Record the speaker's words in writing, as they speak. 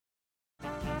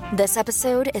This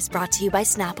episode is brought to you by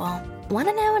Snapple. Want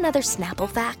to know another Snapple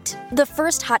fact? The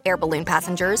first hot air balloon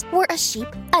passengers were a sheep,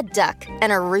 a duck,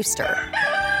 and a rooster.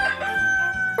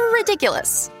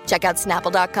 Ridiculous. Check out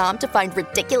Snapple.com to find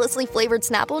ridiculously flavored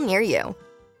Snapple near you.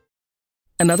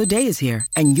 Another day is here,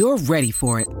 and you're ready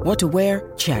for it. What to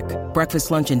wear? Check.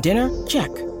 Breakfast, lunch, and dinner?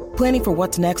 Check. Planning for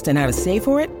what's next and how to save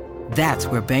for it? That's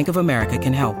where Bank of America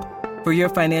can help. For your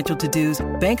financial to-dos,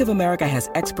 Bank of America has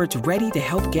experts ready to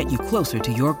help get you closer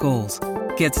to your goals.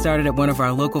 Get started at one of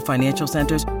our local financial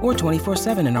centers or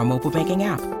 24/7 in our mobile banking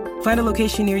app. Find a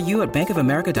location near you at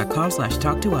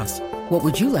bankofamerica.com/talktous. What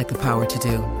would you like the power to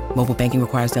do? Mobile banking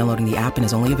requires downloading the app and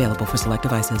is only available for select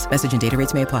devices. Message and data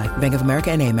rates may apply. Bank of America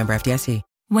N.A., member FDIC.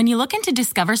 When you look into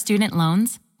Discover Student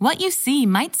Loans, what you see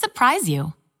might surprise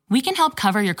you. We can help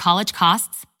cover your college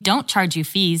costs, don't charge you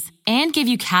fees, and give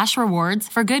you cash rewards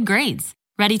for good grades.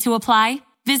 Ready to apply?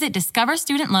 Visit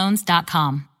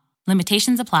discoverstudentloans.com.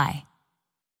 Limitations apply.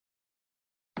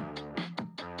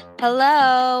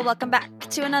 Hello, welcome back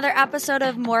to another episode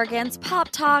of Morgan's Pop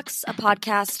Talks, a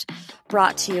podcast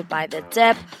brought to you by The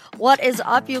Dip. What is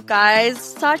up, you guys?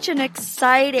 Such an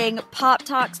exciting Pop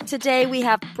Talks. Today we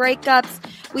have breakups,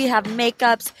 we have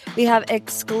makeups, we have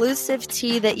exclusive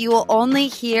tea that you will only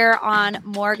hear on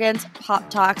Morgan's Pop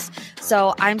Talks.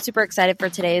 So I'm super excited for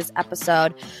today's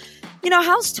episode. You know,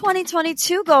 how's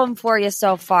 2022 going for you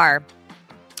so far?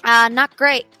 Not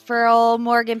great for old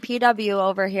Morgan PW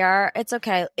over here. It's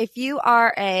okay. If you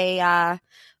are a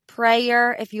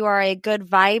prayer, if you are a good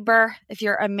viber, if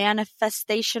you're a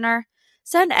manifestationer,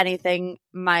 send anything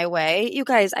my way. You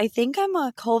guys, I think I'm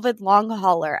a COVID long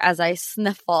hauler as I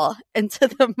sniffle into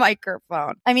the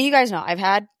microphone. I mean, you guys know I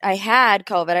had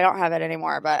COVID. I don't have it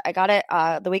anymore, but I got it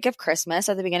the week of Christmas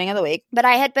at the beginning of the week. But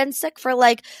I had been sick for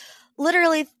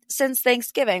literally since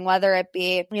Thanksgiving, whether it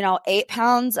be, 8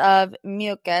 pounds of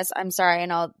mucus. I'm sorry, I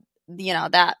know,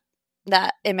 that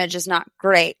image is not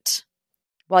great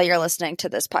while you're listening to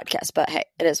this podcast, but hey,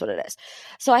 it is what it is.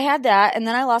 So I had that, and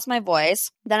then I lost my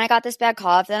voice. Then I got this bad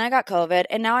cough. Then I got COVID,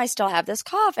 and now I still have this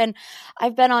cough. And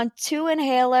I've been on 2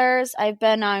 inhalers. I've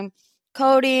been on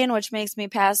codeine, which makes me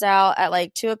pass out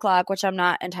at 2 o'clock, which I'm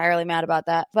not entirely mad about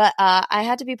that. But I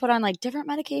had to be put on different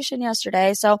medication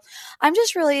yesterday. So I'm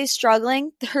just really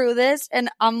struggling through this. And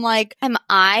I'm like, am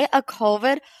I a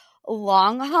COVID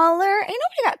long hauler? Ain't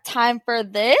nobody got time for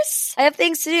this. I have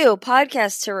things to do,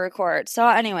 podcasts to record. So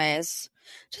anyways,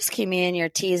 just keep me in your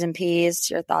T's and P's,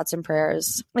 your thoughts and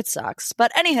prayers. It sucks.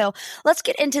 But anywho, let's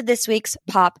get into this week's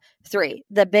Pop 3,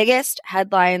 the biggest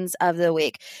headlines of the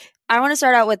week. I want to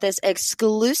start out with this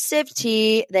exclusive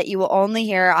tea that you will only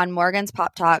hear on Morgan's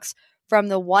Pop Talks from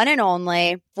the one and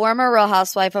only former Real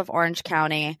Housewife of Orange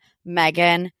County,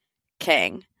 Meghan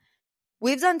King.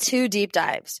 We've done 2 deep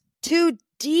dives,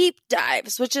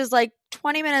 which is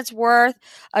 20 minutes worth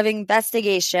of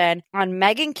investigation on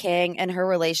Meghan King and her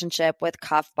relationship with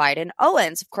Cuff Biden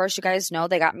Owens. Of course, you guys know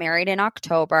they got married in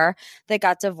October. They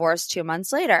got divorced 2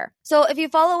 months later. So if you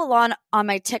follow along on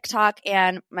my TikTok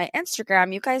and my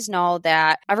Instagram, you guys know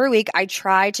that every week I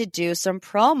try to do some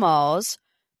promos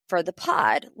for the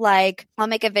pod. I'll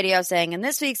make a video saying, in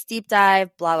this week's deep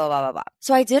dive, blah, blah, blah, blah, blah.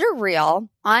 So I did a reel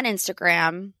on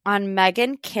Instagram on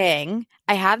Meghan King.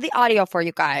 I have the audio for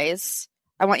you guys.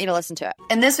 I want you to listen to it.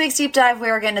 In this week's deep dive,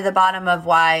 we were getting to the bottom of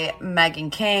why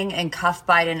Meghan King and Cuff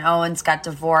Biden Owens got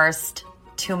divorced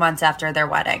 2 months after their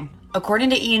wedding. According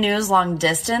to E! News, long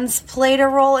distance played a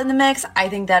role in the mix. I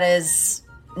think that is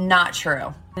not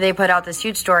true. They put out this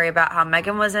huge story about how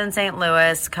Meghan was in St.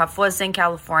 Louis, Cuff was in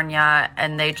California,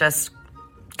 and they just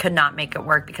could not make it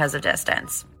work because of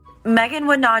distance. Meghan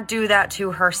would not do that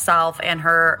to herself and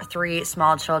her 3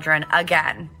 small children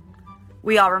again.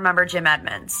 We all remember Jim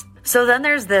Edmonds. So then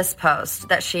there's this post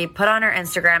that she put on her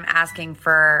Instagram asking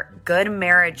for good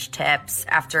marriage tips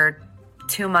after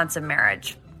 2 months of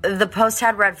marriage. The post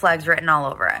had red flags written all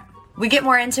over it. We get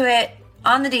more into it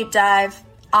on the deep dive,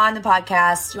 on the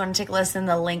podcast. You want to take a listen,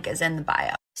 the link is in the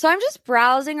bio. So I'm just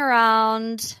browsing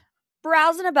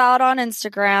about on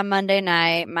Instagram Monday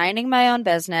night, minding my own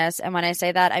business. And when I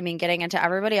say that, I mean getting into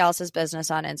everybody else's business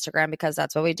on Instagram because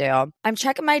that's what we do. I'm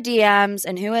checking my DMs,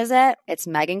 and who is it? It's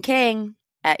Meghan King.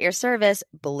 At your service,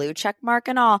 blue check mark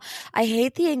and all. I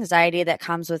hate the anxiety that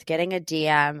comes with getting a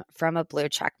DM from a blue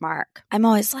check mark. I'm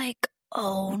always like,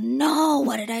 oh no,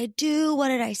 what did I do? What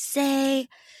did I say?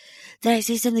 Did I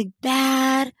say something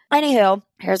bad? Anywho,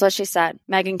 here's what she said.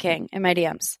 Meghan King in my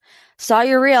DMs. Saw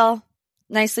your reel.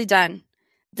 Nicely done.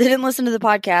 Didn't listen to the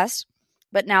podcast,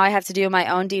 but now I have to do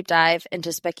my own deep dive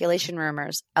into speculation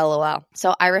rumors. LOL.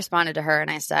 So I responded to her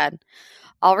and I said,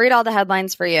 I'll read all the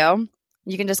headlines for you.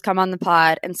 You can just come on the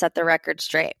pod and set the record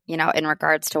straight, you know, in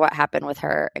regards to what happened with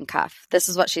her and Cuff. This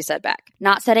is what she said back.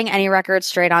 Not setting any records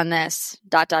straight on this, ...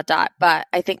 But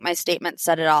I think my statement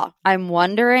said it all. I'm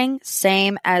wondering,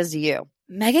 same as you.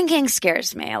 Meghan King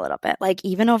scares me a little bit, like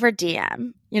even over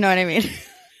DM. You know what I mean?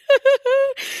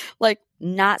 Like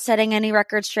not setting any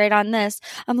records straight on this.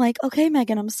 I'm like, okay,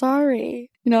 Meghan, I'm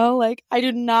sorry. You know, like I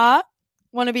do not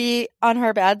want to be on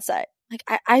her bad side.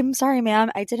 Like, I'm sorry,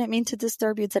 ma'am. I didn't mean to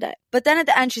disturb you today. But then at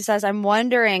the end, she says, I'm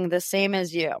wondering the same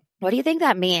as you. What do you think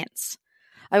that means?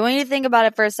 I want you to think about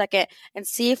it for a second and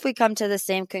see if we come to the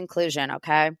same conclusion,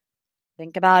 okay?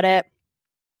 Think about it.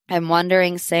 I'm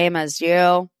wondering, same as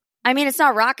you. I mean, it's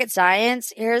not rocket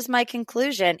science. Here's my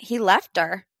conclusion. He left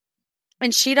her,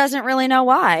 and she doesn't really know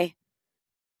why.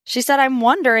 She said, I'm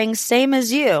wondering, same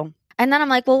as you. And then I'm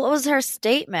like, well, what was her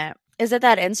statement? Is it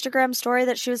that Instagram story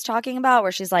that she was talking about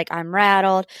where she's like, I'm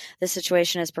rattled. This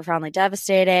situation is profoundly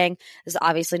devastating. This is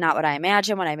obviously not what I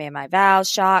imagined when I made my vows.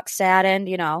 Shocked, saddened,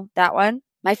 you know, that one.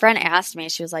 My friend asked me,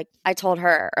 she was like, I told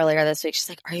her earlier this week, she's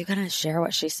like, are you going to share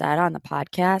what she said on the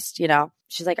podcast? You know,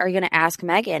 she's like, are you going to ask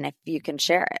Meghan if you can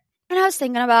share it? And I was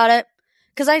thinking about it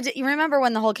because you remember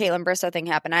when the whole Caitlyn Bristow thing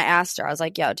happened, I asked her, I was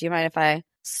like, yo, do you mind if I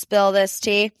spill this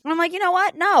tea? And I'm like, you know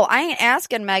what? No, I ain't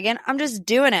asking Meghan. I'm just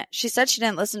doing it. She said she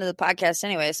didn't listen to the podcast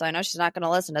anyway, so I know she's not going to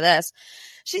listen to this.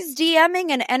 She's DMing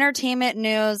an entertainment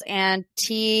news and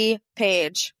tea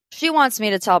page. She wants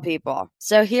me to tell people.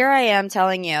 So here I am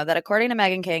telling you that according to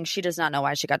Meghan King, she does not know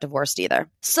why she got divorced either.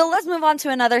 So let's move on to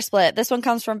another split. This one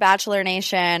comes from Bachelor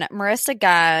Nation. Marissa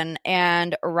Gunn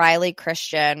and Riley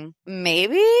Christian.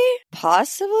 Maybe?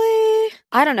 Possibly?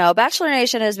 I don't know. Bachelor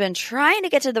Nation has been trying to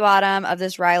get to the bottom of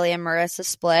this Riley and Marissa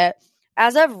split.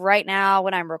 As of right now,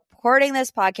 when I'm recording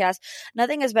this podcast,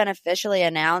 nothing has been officially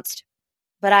announced.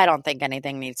 But I don't think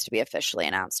anything needs to be officially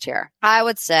announced here. I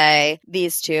would say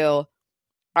these two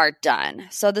are done.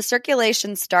 So the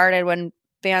circulation started when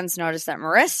fans noticed that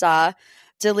Marissa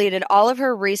deleted all of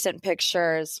her recent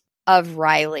pictures of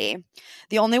Riley.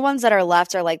 The only ones that are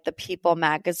left are like the People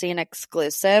magazine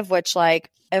exclusive, which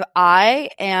like if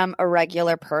I am a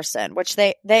regular person, which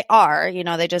they are, you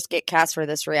know, they just get cast for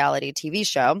this reality TV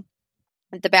show.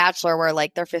 The Bachelor were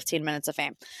like their 15 minutes of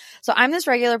fame. So I'm this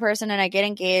regular person and I get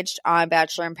engaged on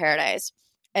Bachelor in Paradise.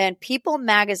 And People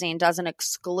magazine does an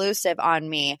exclusive on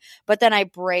me, but then I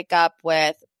break up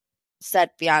with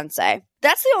said fiance.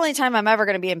 That's the only time I'm ever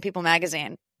going to be in People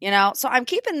magazine, you know? So I'm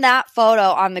keeping that photo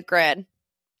on the grid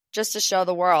just to show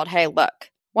the world, hey, look,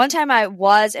 one time I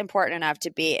was important enough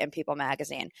to be in People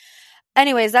magazine.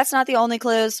 Anyways, that's not the only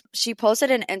clues. She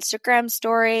posted an Instagram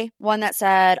story, one that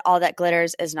said, all that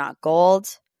glitters is not gold.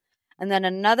 And then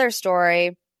another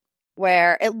story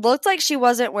where it looked like she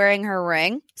wasn't wearing her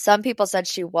ring. Some people said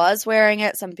she was wearing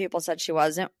it. Some people said she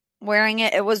wasn't wearing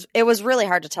it. It was really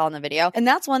hard to tell in the video. And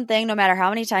that's one thing, no matter how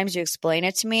many times you explain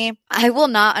it to me, I will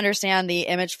not understand the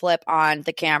image flip on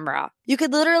the camera. You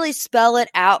could literally spell it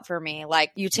out for me.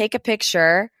 Like you take a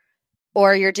picture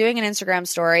or you're doing an Instagram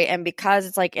story and because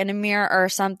it's like in a mirror or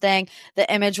something,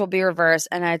 the image will be reversed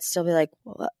and I'd still be like,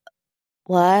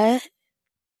 what?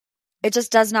 It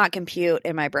just does not compute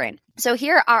in my brain. So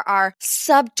here are our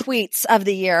sub-tweets of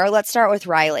the year. Let's start with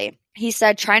Riley. He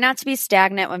said, try not to be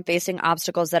stagnant when facing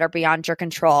obstacles that are beyond your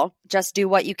control. Just do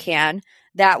what you can.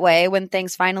 That way, when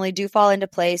things finally do fall into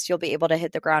place, you'll be able to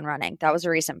hit the ground running. That was a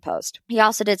recent post. He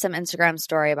also did some Instagram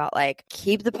story about like,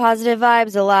 keep the positive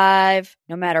vibes alive.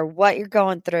 No matter what you're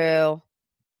going through,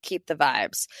 keep the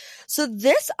vibes. So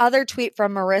this other tweet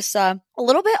from Marissa, a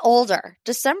little bit older,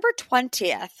 December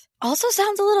 20th. Also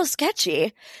sounds a little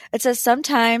sketchy. It says,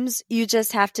 sometimes you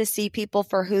just have to see people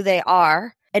for who they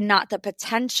are and not the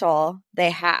potential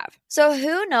they have. So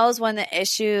who knows when the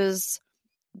issues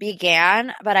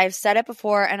began, but I've said it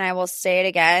before and I will say it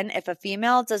again. If a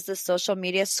female does the social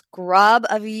media scrub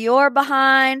of your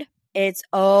behind, it's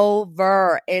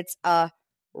over. It's a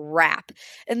wrap.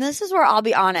 And this is where I'll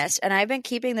be honest, and I've been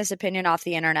keeping this opinion off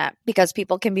the internet because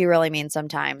people can be really mean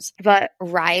sometimes. But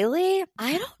Riley,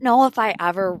 I don't know if I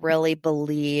ever really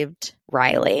believed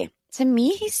Riley. To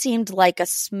me, he seemed like a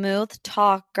smooth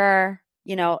talker,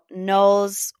 you know,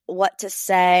 knows what to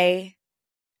say,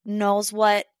 knows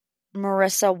what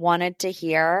Marissa wanted to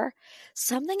hear.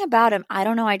 Something about him, I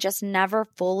don't know, I just never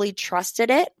fully trusted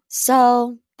it.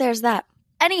 So there's that.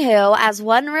 Anywho, as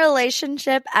one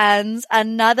relationship ends,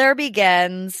 another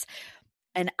begins.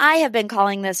 And I have been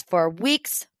calling this for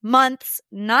weeks, months,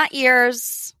 not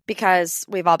years, because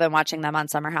we've all been watching them on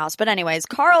Summer House. But anyways,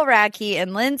 Carl Radke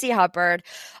and Lindsay Hubbard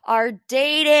are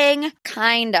dating,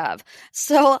 kind of.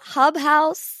 So Hub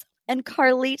House and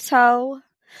Carlito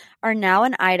are now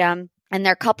an item And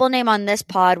their couple name on this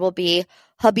pod will be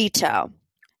Hubito.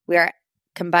 We are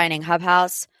combining Hub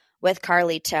House with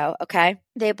Carlito, okay?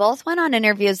 They both went on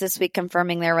interviews this week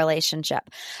confirming their relationship.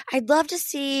 I'd love to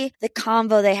see the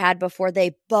convo they had before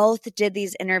they both did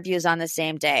these interviews on the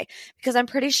same day, because I'm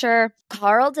pretty sure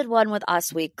Carl did one with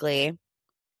Us Weekly.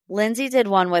 Lindsay did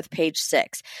one with Page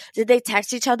Six. Did they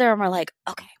text each other and were like,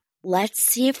 okay, let's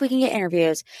see if we can get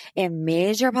interviews in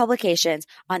major publications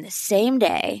on the same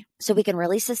day so we can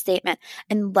release a statement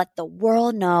and let the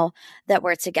world know that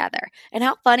we're together. And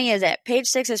how funny is it? Page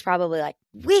Six is probably like,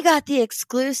 we got the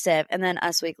exclusive. And then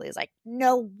Us Weekly is like,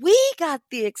 no, we got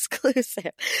the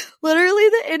exclusive. Literally,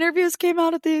 the interviews came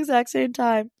out at the exact same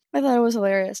time. I thought it was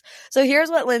hilarious. So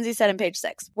here's what Lindsay said in Page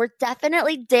Six. We're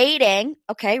definitely dating.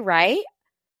 Okay, right?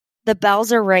 The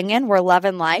bells are ringing. We're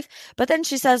loving life. But then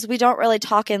she says, we don't really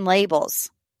talk in labels,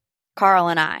 Carl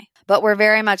and I. But we're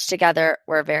very much together.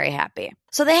 We're very happy.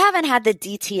 So they haven't had the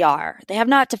DTR. They have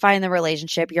not defined the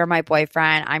relationship. You're my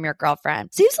boyfriend. I'm your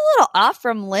girlfriend. Seems a little off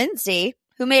from Lindsay,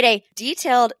 who made a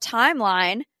detailed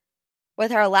timeline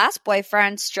with her last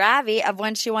boyfriend, Stravy, of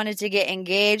when she wanted to get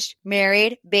engaged,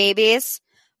 married, babies.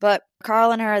 But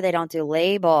Carl and her, they don't do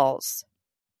labels.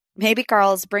 Maybe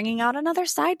Carl is bringing out another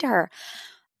side to her.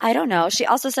 I don't know. She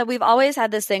also said, we've always had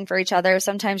this thing for each other.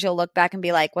 Sometimes you'll look back and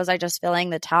be like, was I just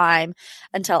filling the time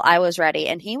until I was ready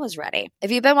and he was ready? If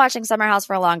you've been watching Summer House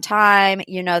for a long time,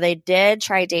 you know they did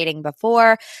try dating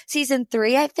before. Season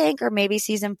 3, I think, or maybe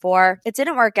season 4. It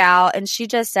didn't work out. And she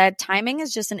just said, timing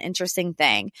is just an interesting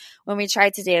thing. When we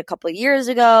tried to date a couple of years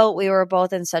ago, we were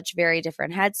both in such very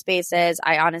different headspaces.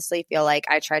 I honestly feel like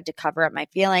I tried to cover up my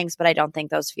feelings, but I don't think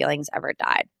those feelings ever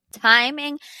died.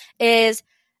 Timing is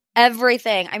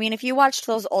everything. I mean, if you watched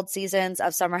those old seasons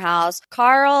of Summer House,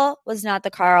 Carl was not the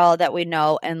Carl that we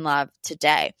know and love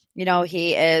today. You know,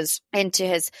 he is into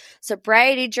his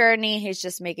sobriety journey. He's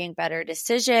just making better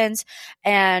decisions.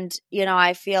 And, you know,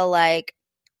 I feel like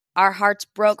our hearts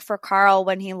broke for Carl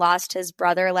when he lost his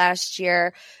brother last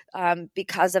year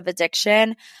because of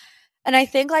addiction. And I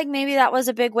think like maybe that was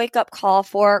a big wake up call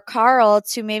for Carl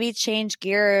to maybe change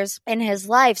gears in his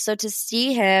life. So to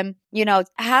see him, you know,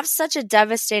 have such a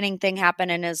devastating thing happen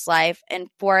in his life and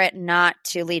for it not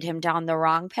to lead him down the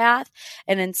wrong path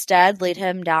and instead lead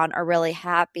him down a really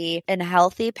happy and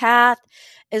healthy path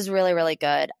is really, really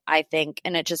good, I think.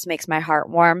 And it just makes my heart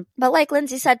warm. But like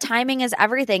Lindsay said, timing is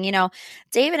everything. You know,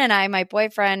 David and I, my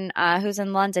boyfriend who's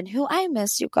in London, who I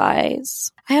miss, you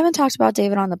guys. I haven't talked about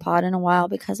David on the pod in a while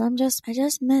because I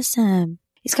just miss him.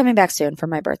 He's coming back soon for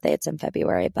my birthday. It's in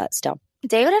February, but still.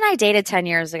 David and I dated 10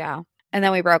 years ago and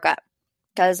then we broke up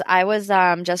because I was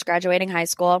just graduating high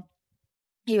school.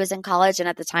 He was in college, and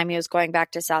at the time he was going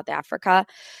back to South Africa.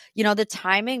 You know, the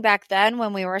timing back then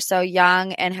when we were so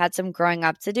young and had some growing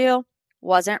up to do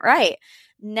wasn't right.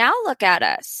 Now look at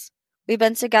us. We've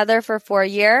been together for 4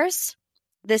 years.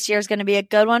 This year's going to be a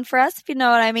good one for us, if you know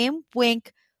what I mean.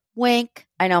 Wink, wink.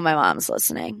 I know my mom's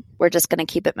listening. We're just going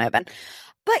to keep it moving.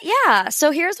 But yeah, so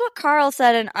here's what Carl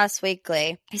said in Us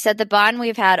Weekly. He said the bond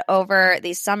we've had over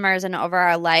these summers and over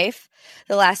our life,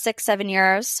 the last 6-7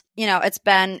 years, you know, it's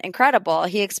been incredible.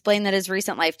 He explained that his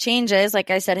recent life changes,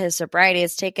 like I said, his sobriety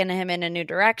has taken him in a new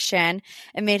direction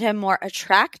and made him more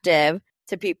attractive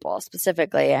to people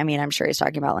specifically. I mean, I'm sure he's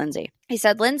talking about Lindsay. He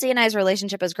said, Lindsay and I's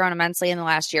relationship has grown immensely in the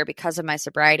last year because of my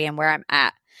sobriety and where I'm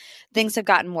at. Things have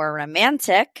gotten more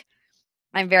romantic.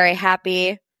 I'm very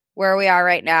happy where we are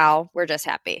right now. We're just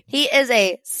happy. He is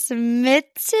a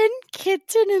smitten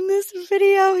kitten in this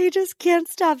video. He just can't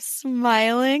stop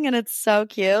smiling, and it's so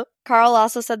cute. Carl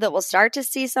also said that we'll start to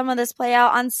see some of this play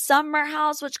out on Summer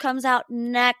House, which comes out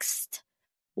next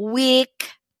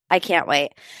week. I can't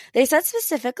wait. They said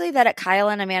specifically that at Kyle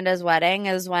and Amanda's wedding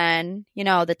is when, you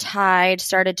know, the tide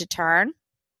started to turn,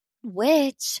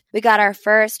 which we got our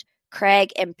first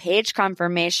Craig and Paige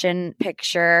confirmation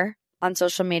picture on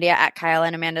social media at Kyle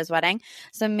and Amanda's wedding.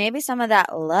 So maybe some of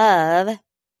that love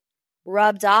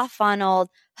rubbed off on old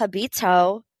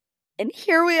Hubito. And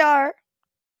here we are.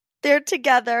 They're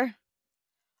together.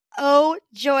 Oh,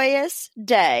 joyous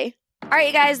day. All right,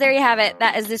 you guys, there you have it.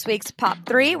 That is this week's Pop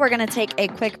 3. We're going to take a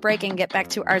quick break and get back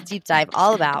to our deep dive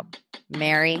all about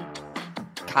Mary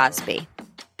Cosby.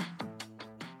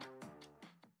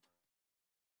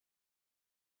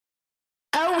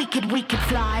 Oh, we could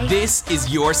fly. This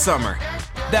is your summer.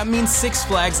 That means Six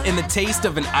Flags and the taste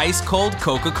of an ice-cold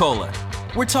Coca-Cola.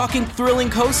 We're talking thrilling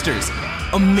coasters,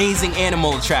 amazing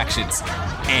animal attractions,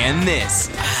 and this.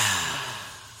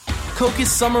 Coke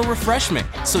is summer refreshment,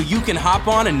 so you can hop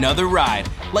on another ride,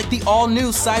 like the all-new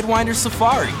Sidewinder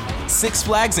Safari. Six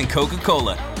Flags and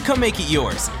Coca-Cola. Come make it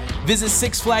yours. Visit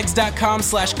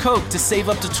sixflags.com/Coke to save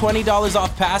up to $20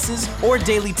 off passes or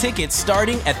daily tickets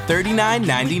starting at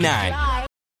 $39.99.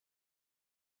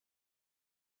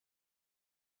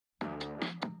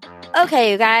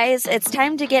 Okay, you guys, it's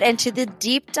time to get into the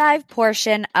deep dive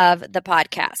portion of the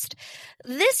podcast.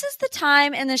 This is the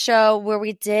time in the show where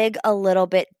we dig a little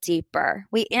bit deeper.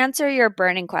 We answer your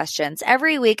burning questions.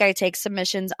 Every week I take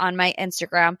submissions on my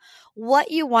Instagram.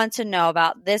 What you want to know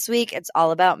about this week, it's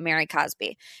all about Mary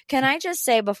Cosby. Can I just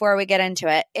say before we get into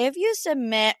it, if you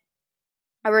submit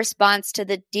a response to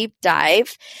the deep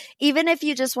dive, even if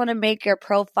you just want to make your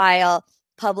profile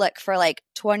public for like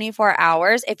 24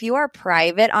 hours, if you are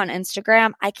private on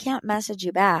Instagram, I can't message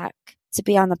you back to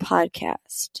be on the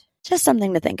podcast. Just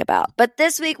something to think about. But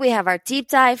this week we have our deep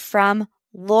dive from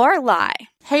Lorelai.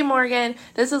 Hey Morgan,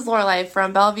 this is Lorelai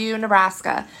from Bellevue,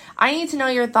 Nebraska. I need to know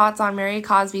your thoughts on Mary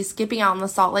Cosby skipping out on the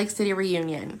Salt Lake City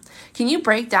reunion. Can you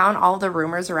break down all the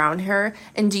rumors around her,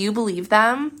 and do you believe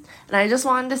them? And I just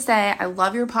wanted to say I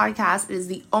love your podcast. It is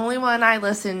the only one I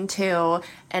listen to,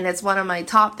 and it's one of my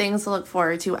top things to look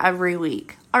forward to every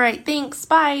week. All right, thanks.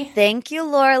 Bye. Thank you,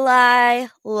 Lorelai.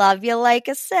 Love you like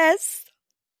a sis.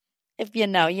 If you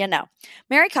know, you know.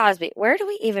 Mary Cosby. Where do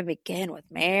we even begin with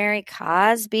Mary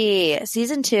Cosby?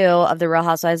 Season 2 of The Real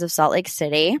Housewives of Salt Lake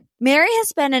City. Mary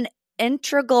has been an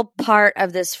integral part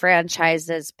of this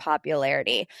franchise's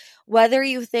popularity. Whether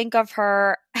you think of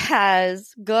her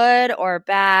as good or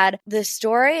bad, the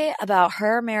story about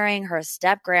her marrying her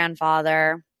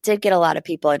step-grandfather did get a lot of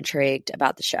people intrigued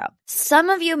about the show. Some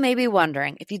of you may be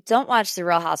wondering, if you don't watch The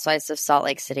Real Housewives of Salt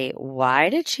Lake City, why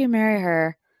did she marry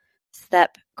her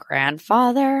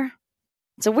step-grandfather?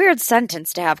 It's a weird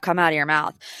sentence to have come out of your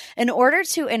mouth. In order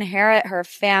to inherit her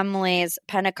family's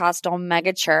Pentecostal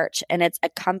megachurch and its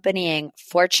accompanying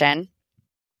fortune,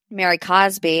 Mary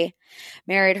Cosby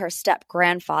married her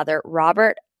step-grandfather,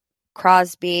 Robert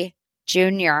Crosby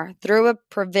Jr., through a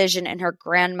provision in her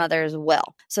grandmother's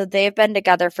will. So they've been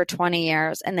together for 20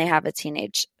 years and they have a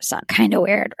teenage son. Kind of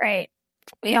weird, right?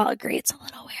 We all agree it's a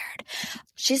little weird.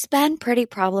 She's been pretty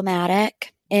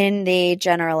problematic in the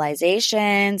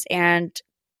generalizations and,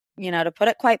 to put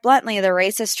it quite bluntly, the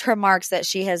racist remarks that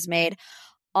she has made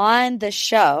on the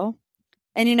show.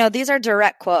 And, these are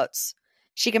direct quotes.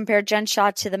 She compared Jen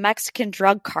Shaw to the Mexican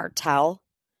drug cartel.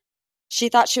 She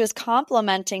thought she was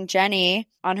complimenting Jenny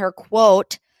on her,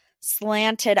 quote,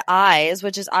 slanted eyes,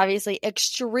 which is obviously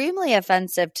extremely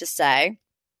offensive to say.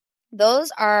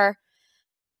 Those are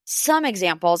some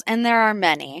examples, and there are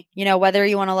many, whether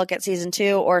you want to look at season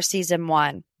 2 or season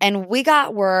 1. And we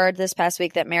got word this past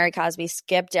week that Mary Cosby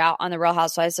skipped out on the Real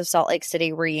Housewives of Salt Lake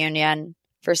City reunion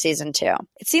for season 2.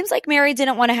 It seems like Mary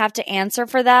didn't want to have to answer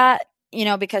for that,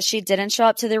 because she didn't show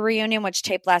up to the reunion, which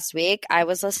taped last week. I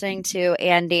was listening to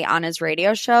Andy on his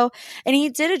radio show, and he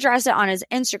did address it on his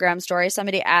Instagram story.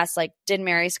 Somebody asked, did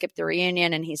Mary skip the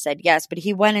reunion? And he said yes, but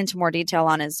he went into more detail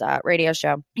on his radio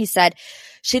show. He said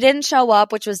she didn't show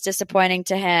up, which was disappointing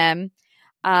to him.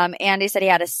 Andy said he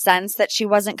had a sense that she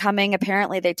wasn't coming.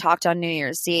 Apparently, they talked on New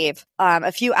Year's Eve,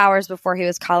 a few hours before he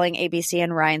was calling ABC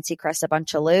and Ryan Seacrest a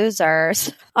bunch of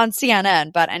losers on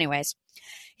CNN. But anyways,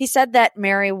 he said that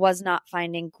Mary was not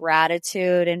finding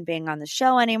gratitude in being on the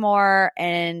show anymore.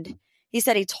 And he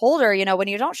said he told her, when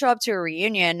you don't show up to a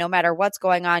reunion, no matter what's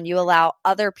going on, you allow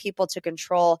other people to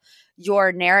control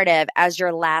your narrative as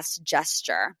your last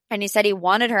gesture. And he said he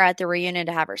wanted her at the reunion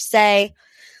to have her say,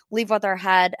 leave with her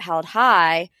head held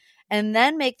high, and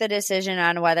then make the decision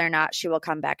on whether or not she will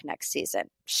come back next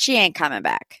season. She ain't coming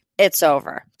back. It's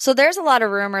over. So there's a lot of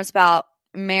rumors about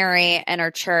Mary and her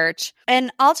church.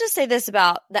 And I'll just say this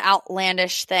about the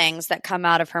outlandish things that come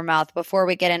out of her mouth before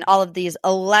we get in all of these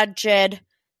alleged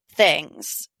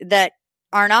things that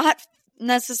are not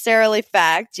necessarily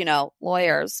fact,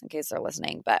 lawyers, in case they're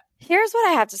listening. But here's what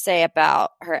I have to say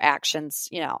about her actions,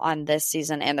 on this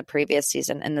season and the previous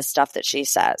season and the stuff that she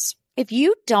says. If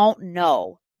you don't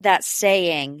know that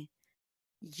saying,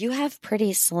 you have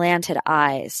pretty slanted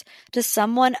eyes, to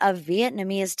someone of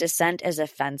Vietnamese descent is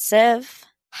offensive,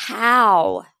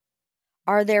 how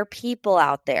are there people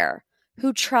out there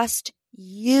who trust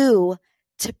you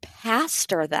to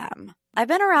pastor them? I've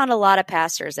been around a lot of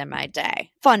pastors in my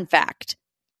day. Fun fact,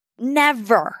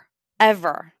 never,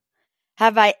 ever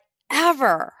have I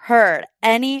ever heard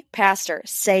any pastor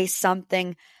say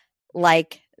something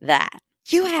like that.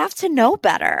 You have to know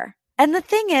better. And the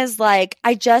thing is,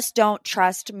 I just don't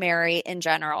trust Mary in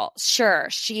general. Sure,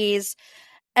 she's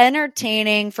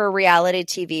entertaining for reality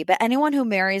TV, but anyone who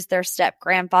marries their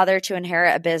step-grandfather to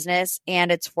inherit a business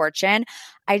and its fortune,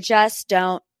 I just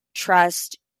don't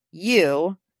trust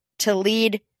you to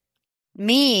lead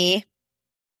me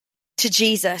to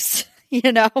Jesus,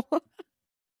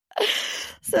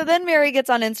 So then Mary gets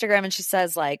on Instagram and she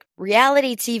says, like,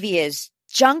 reality TV is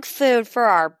junk food for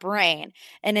our brain.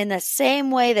 And in the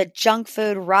same way that junk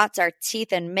food rots our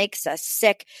teeth and makes us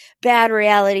sick, bad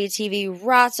reality TV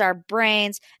rots our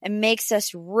brains and makes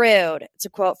us rude. It's a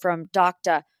quote from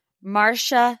Dr.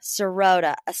 Marcia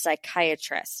Sirota, a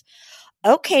psychiatrist.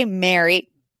 Okay, Mary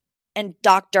and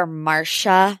Dr.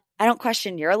 Marcia, I don't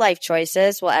question your life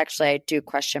choices. Well, actually, I do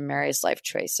question Mary's life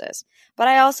choices. But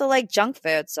I also like junk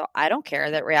food, so I don't care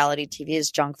that reality TV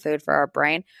is junk food for our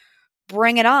brain.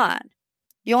 Bring it on.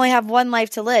 You only have one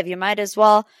life to live. You might as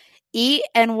well eat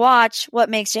and watch what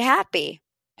makes you happy.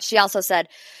 She also said,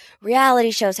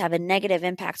 reality shows have a negative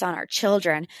impact on our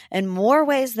children. In more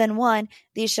ways than one,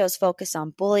 these shows focus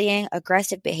on bullying,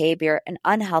 aggressive behavior, and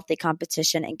unhealthy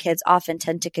competition, and kids often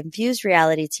tend to confuse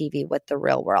reality TV with the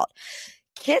real world.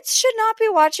 Kids should not be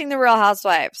watching The Real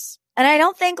Housewives. And I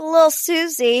don't think little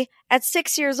Susie at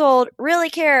 6 years old really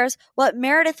cares what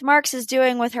Meredith Marks is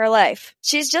doing with her life.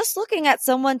 She's just looking at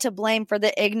someone to blame for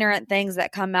the ignorant things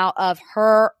that come out of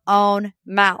her own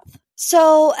mouth.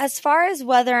 So as far as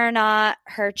whether or not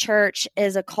her church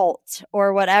is a cult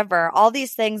or whatever, all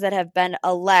these things that have been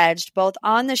alleged both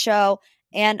on the show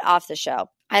and off the show,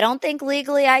 I don't think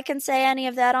legally I can say any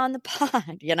of that on the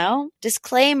pod,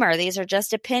 Disclaimer, these are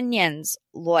just opinions,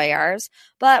 lawyers.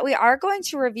 But we are going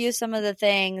to review some of the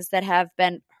things that have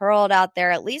been hurled out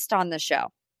there, at least on the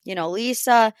show.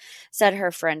 Lisa said her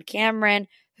friend Cameron,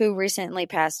 who recently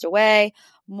passed away,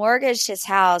 mortgaged his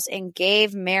house and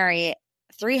gave Mary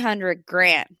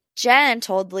 $300,000. Jen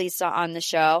told Lisa on the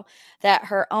show that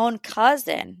her own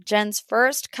cousin, Jen's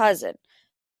first cousin's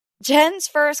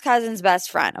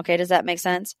best friend, okay, does that make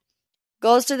sense?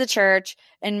 Goes to the church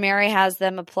and Mary has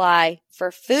them apply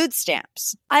for food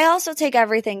stamps. I also take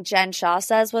everything Jen Shaw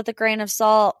says with a grain of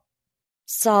salt.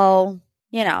 So,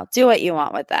 do what you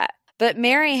want with that. But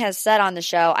Mary has said on the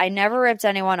show, I never ripped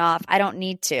anyone off. I don't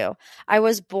need to. I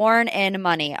was born in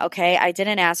money, okay? I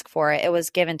didn't ask for it. It was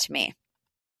given to me.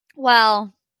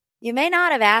 Well, you may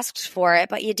not have asked for it,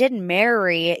 but you did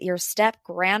marry your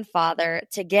step-grandfather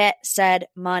to get said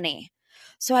money.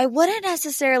 So I wouldn't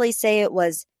necessarily say it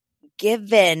was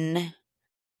given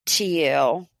to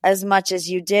you as much as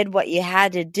you did what you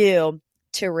had to do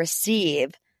to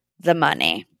receive the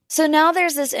money. So now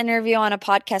there's this interview on a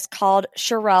podcast called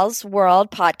Sherelle's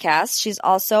World Podcast. She's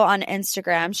also on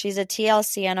Instagram. She's a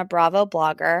TLC and a Bravo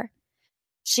blogger.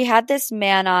 She had this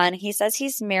man on. He says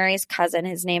he's Mary's cousin.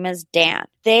 His name is Dan.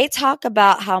 They talk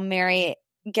about how Mary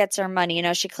gets her money.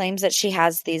 She claims that she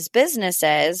has these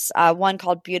businesses, one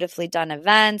called Beautifully Done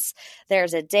Events.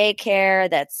 There's a daycare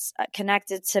that's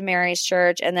connected to Mary's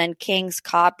church, and then King's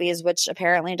Copies, which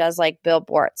apparently does like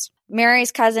billboards.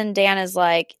 Mary's cousin Dan is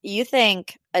like, you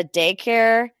think a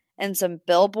daycare and some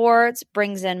billboards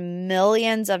brings in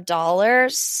millions of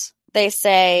dollars? They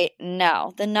say,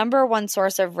 no, the number one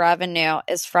source of revenue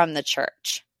is from the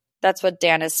church. That's what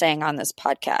Dan is saying on this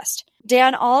podcast.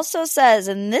 Dan also says,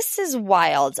 and this is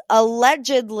wild,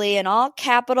 allegedly in all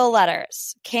capital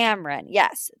letters, Cameron,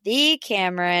 yes, the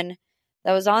Cameron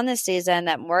that was on this season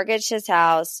that mortgaged his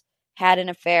house, had an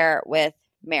affair with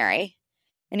Mary.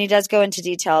 And he does go into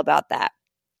detail about that.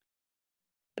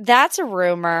 That's a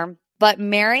rumor. But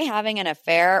Mary having an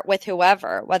affair with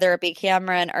whoever, whether it be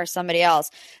Cameron or somebody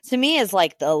else, to me is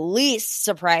like the least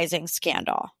surprising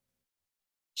scandal.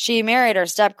 She married her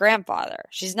step-grandfather.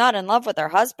 She's not in love with her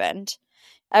husband.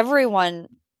 Everyone,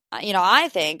 I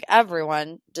think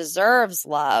everyone deserves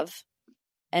love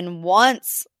and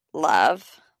wants love.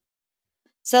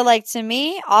 So, to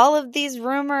me, all of these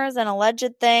rumors and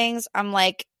alleged things, I'm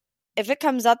like, if it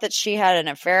comes out that she had an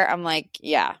affair, I'm like,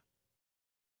 yeah.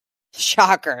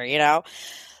 Shocker,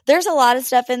 There's a lot of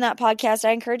stuff in that podcast.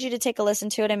 I encourage you to take a listen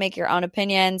to it and make your own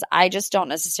opinions. I just don't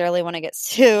necessarily want to get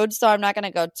sued, so I'm not going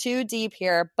to go too deep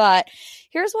here. But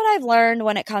here's what I've learned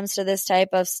when it comes to this type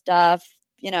of stuff,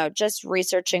 just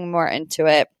researching more into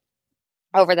it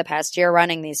over the past year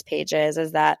running these pages,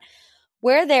 is that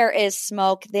where there is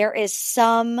smoke, there is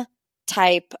some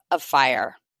type of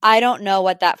fire. I don't know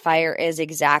what that fire is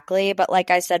exactly, but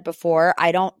like I said before,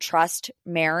 I don't trust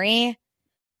Mary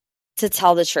to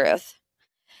tell the truth.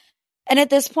 And at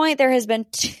this point, there has been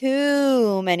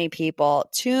too many people,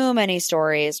 too many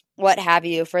stories, what have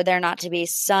you, for there not to be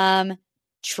some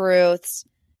truths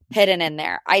hidden in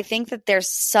there. I think that there's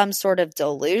some sort of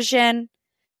delusion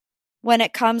when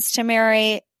it comes to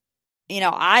Mary.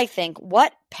 I think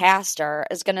what pastor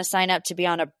is going to sign up to be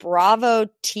on a Bravo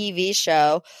TV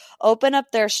show, open up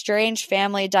their strange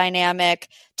family dynamic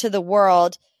to the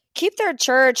world, keep their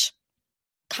church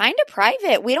kind of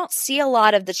private. We don't see a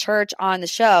lot of the church on the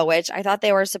show, which I thought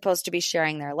they were supposed to be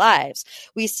sharing their lives.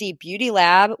 We see Beauty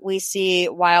Lab. We see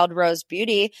Wild Rose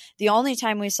Beauty. The only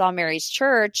time we saw Mary's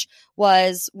church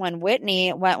was when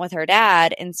Whitney went with her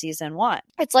dad in season 1.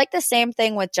 It's like the same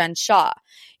thing with Jen Shaw.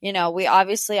 You know, we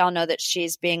obviously all know that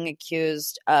she's being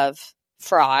accused of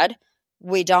fraud.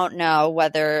 We don't know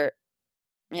whether,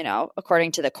 you know,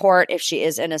 according to the court, if she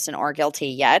is innocent or guilty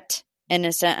yet.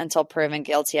 Innocent until proven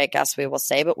guilty, I guess we will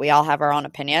say, but we all have our own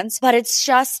opinions. But it's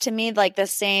just, to me, like the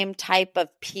same type of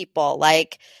people.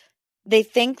 Like, they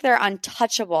think they're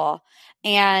untouchable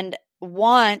and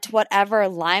want whatever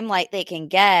limelight they can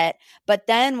get. But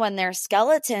then when their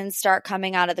skeletons start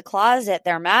coming out of the closet,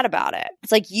 they're mad about it.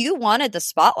 It's like, you wanted the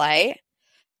spotlight.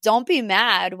 Don't be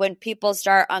mad when people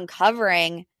start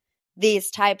uncovering these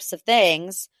types of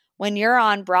things when you're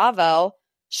on Bravo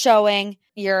showing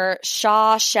your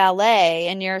Shaw chalet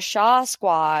and your Shaw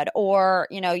squad, or,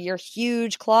 you know, your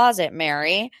huge closet,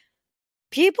 Mary.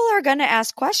 People are going to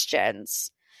ask questions.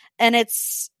 And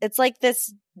it's like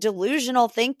this delusional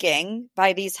thinking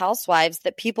by these housewives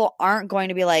that people aren't going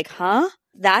to be like, huh?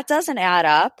 That doesn't add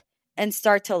up, and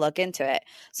start to look into it.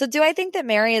 So do I think that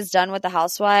Mary is done with the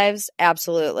housewives?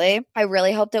 Absolutely. I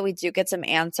really hope that we do get some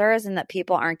answers and that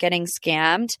people aren't getting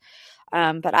scammed.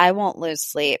 But I won't lose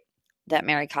sleep that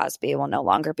Mary Cosby will no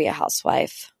longer be a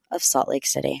housewife of Salt Lake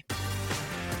City.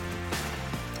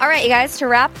 All right, you guys, to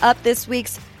wrap up this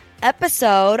week's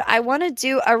episode, I want to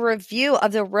do a review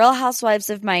of The Real Housewives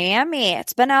of Miami.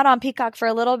 It's been out on Peacock for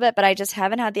a little bit, but I just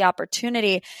haven't had the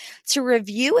opportunity to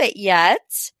review it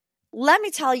yet. Let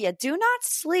me tell you, do not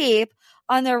sleep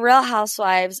on The Real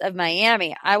Housewives of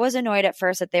Miami. I was annoyed at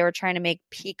first that they were trying to make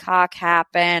Peacock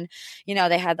happen. You know,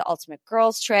 they had the Ultimate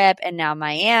Girls Trip and now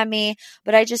Miami,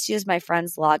 but I just used my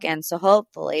friend's login. So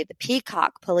hopefully the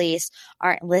Peacock police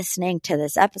aren't listening to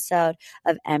this episode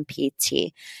of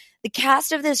MPT. The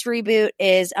cast of this reboot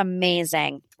is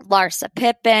amazing. Larsa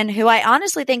Pippen, who I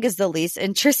honestly think is the least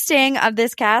interesting of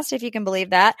this cast, if you can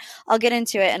believe that. I'll get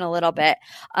into it in a little bit.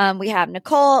 We have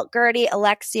Nicole, Gertie,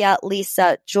 Alexia,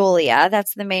 Lisa, Julia.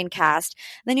 That's the main cast.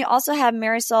 Then you also have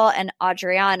Marisol and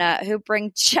Adriana, who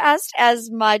bring just as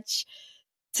much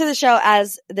to the show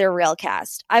as their real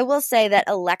cast. I will say that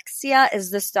Alexia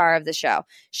is the star of the show.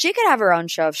 She could have her own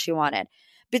show if she wanted.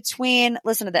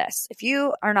 Listen to this. If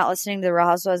you are not listening to The Real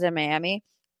Housewives of Miami,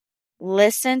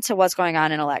 listen to what's going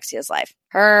on in Alexia's life.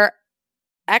 Her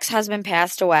ex-husband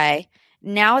passed away.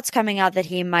 Now it's coming out that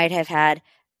he might have had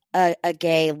a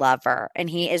gay lover, and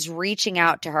he is reaching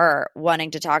out to her,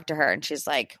 wanting to talk to her. And she's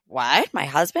like, what? My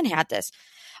husband had this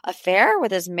affair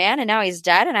with this man, and now he's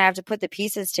dead, and I have to put the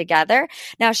pieces together.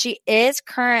 Now, she is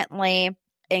currently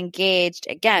engaged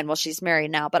again. Well, she's married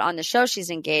now, but on the show, she's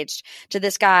engaged to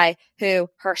this guy who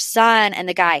her son and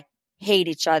the guy hate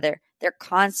each other. They're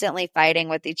constantly fighting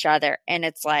with each other, and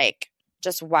it's like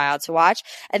just wild to watch.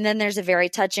 And then there's a very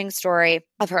touching story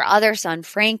of her other son,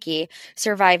 Frankie,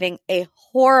 surviving a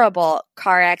horrible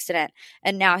car accident,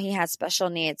 and now he has special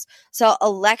needs. So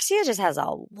Alexia just has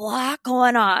a lot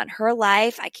going on. Her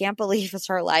life, I can't believe it's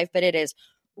her life, but it is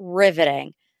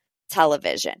riveting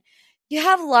television. You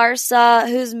have Larsa,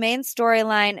 whose main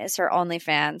storyline is her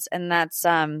OnlyFans, and that's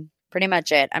pretty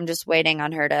much it. I'm just waiting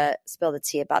on her to spill the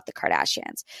tea about the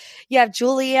Kardashians. You have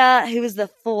Julia, who is the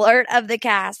flirt of the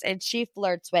cast, and she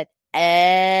flirts with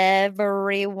everyone.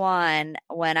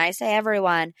 When I say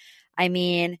everyone, I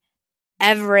mean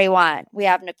everyone. We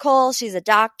have Nicole. She's a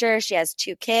doctor. She has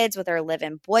 2 kids with her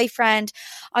live-in boyfriend.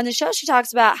 On the show, she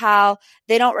talks about how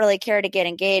they don't really care to get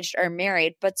engaged or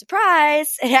married, but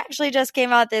surprise, it actually just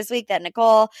came out this week that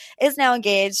Nicole is now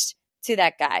engaged to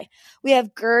that guy. We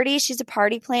have Gertie. She's a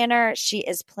party planner. She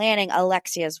is planning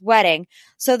Alexia's wedding.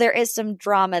 So there is some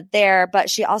drama there, but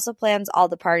she also plans all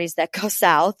the parties that go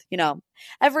south. You know,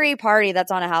 every party that's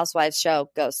on a Housewives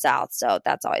show goes south. So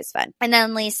that's always fun. And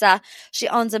then Lisa, she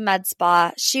owns a med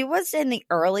spa. She was in the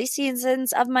early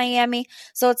seasons of Miami.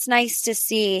 So it's nice to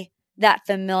see that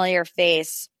familiar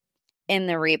face in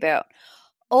the reboot.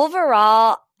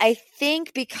 Overall, I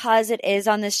think because it is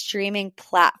on the streaming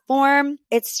platform,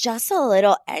 it's just a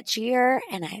little edgier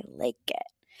and I like it.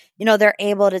 You know, they're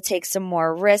able to take some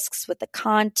more risks with the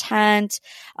content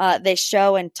they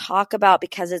show and talk about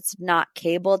because it's not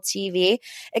cable TV.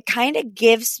 It kind of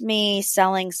gives me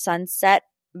Selling Sunset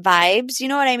vibes. You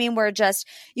know what I mean? Where just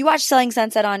you watch Selling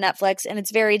Sunset on Netflix and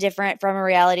it's very different from a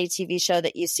reality TV show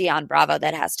that you see on Bravo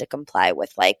that has to comply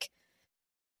with like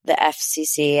the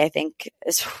FCC, I think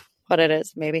is what it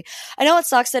is, maybe. I know it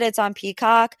sucks that it's on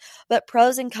Peacock, but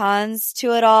pros and cons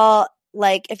to it all.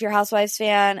 Like, if you're a Housewives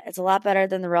fan, it's a lot better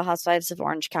than the Real Housewives of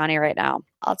Orange County right now.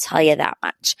 I'll tell you that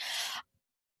much.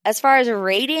 As far as a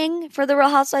rating for the Real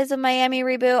Housewives of Miami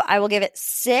reboot, I will give it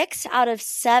 6 out of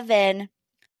 7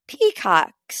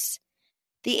 peacocks.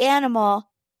 The animal,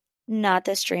 not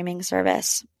the streaming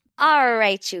service. All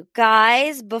right, you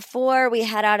guys, before we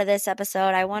head out of this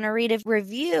episode, I want to read a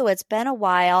review. It's been a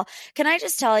while. Can I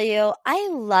just tell you, I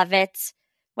love it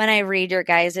when I read your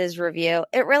guys' review.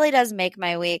 It really does make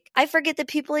my week. I forget that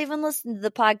people even listen to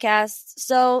the podcast.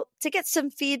 So to get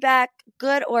some feedback,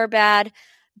 good or bad,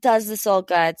 does the soul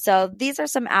good. So these are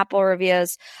some Apple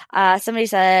reviews. Somebody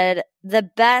said, the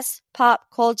best pop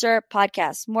culture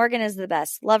podcast. Morgan is the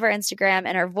best. Love her Instagram,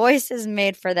 and her voice is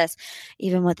made for this,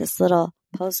 even with this little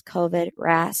post-COVID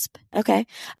rasp. Okay.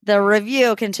 The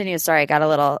review continues. Sorry, I got a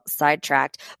little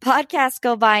sidetracked. Podcasts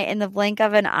go by in the blink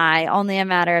of an eye, only a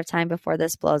matter of time before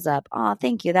this blows up. Oh,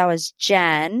 thank you. That was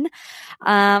Jen.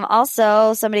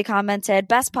 Also, somebody commented,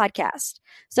 best podcast.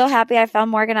 So happy I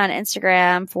found Morgan on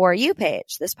Instagram for you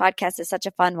page. This podcast is such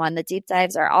a fun one. The deep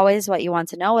dives are always what you want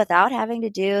to know without having to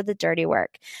do the dirty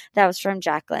work. That was from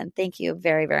Jacqueline. Thank you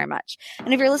very, very much.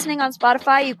 And if you're listening on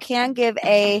Spotify, you can give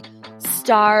a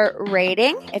star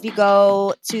rating. If you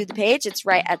go to the page, it's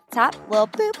right at the top. Little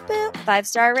boop, boop,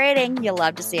 5-star rating. You'll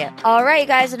love to see it. All right, you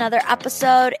guys, another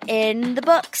episode in the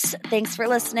books. Thanks for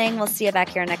listening. We'll see you back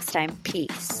here next time.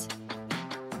 Peace.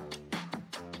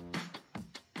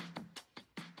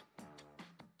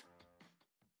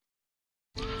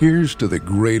 Here's to the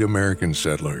great American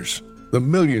settlers, the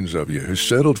millions of you who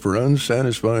settled for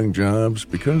unsatisfying jobs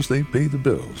because they pay the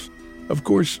bills. Of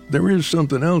course, there is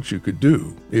something else you could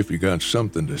do if you got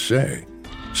something to say.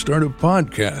 Start a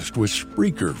podcast with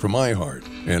Spreaker from iHeart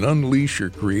and unleash your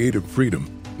creative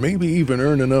freedom. Maybe even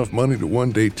earn enough money to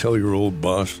one day tell your old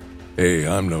boss, hey,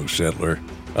 I'm no settler,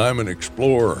 I'm an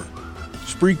explorer.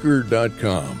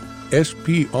 Spreaker.com,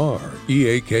 Spreaker.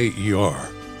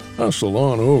 Hustle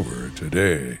on over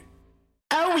today.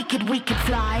 Oh, we could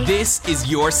fly. This is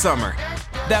your summer.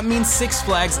 That means Six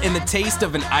Flags and the taste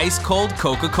of an ice-cold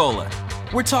Coca-Cola.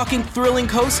 We're talking thrilling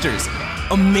coasters,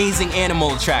 amazing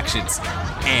animal attractions,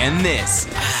 and this.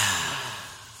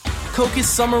 Coke is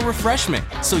summer refreshment,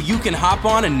 so you can hop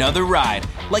on another ride,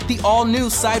 like the all-new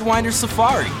Sidewinder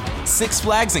Safari. Six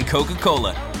Flags and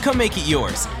Coca-Cola. Come make it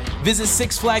yours. Visit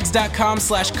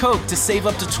sixflags.com/Coke to save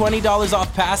up to $20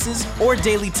 off passes or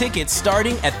daily tickets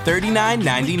starting at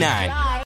 $39.99.